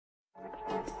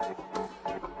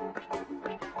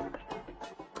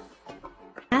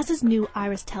NASA's new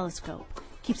IRIS telescope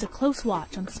keeps a close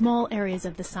watch on small areas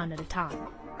of the Sun at a time.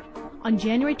 On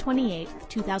January 28,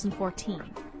 2014,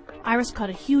 IRIS caught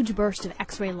a huge burst of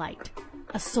X-ray light,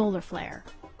 a solar flare.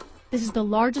 This is the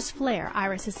largest flare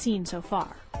IRIS has seen so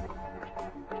far.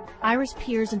 IRIS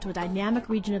peers into a dynamic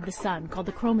region of the Sun called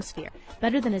the chromosphere,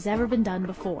 better than has ever been done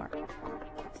before.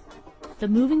 The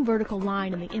moving vertical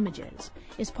line in the images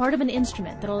is part of an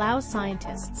instrument that allows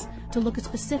scientists to look at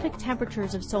specific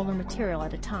temperatures of solar material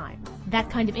at a time. That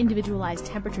kind of individualized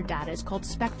temperature data is called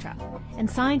spectra, and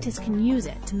scientists can use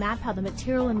it to map how the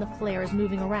material in the flare is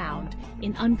moving around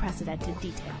in unprecedented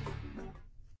detail.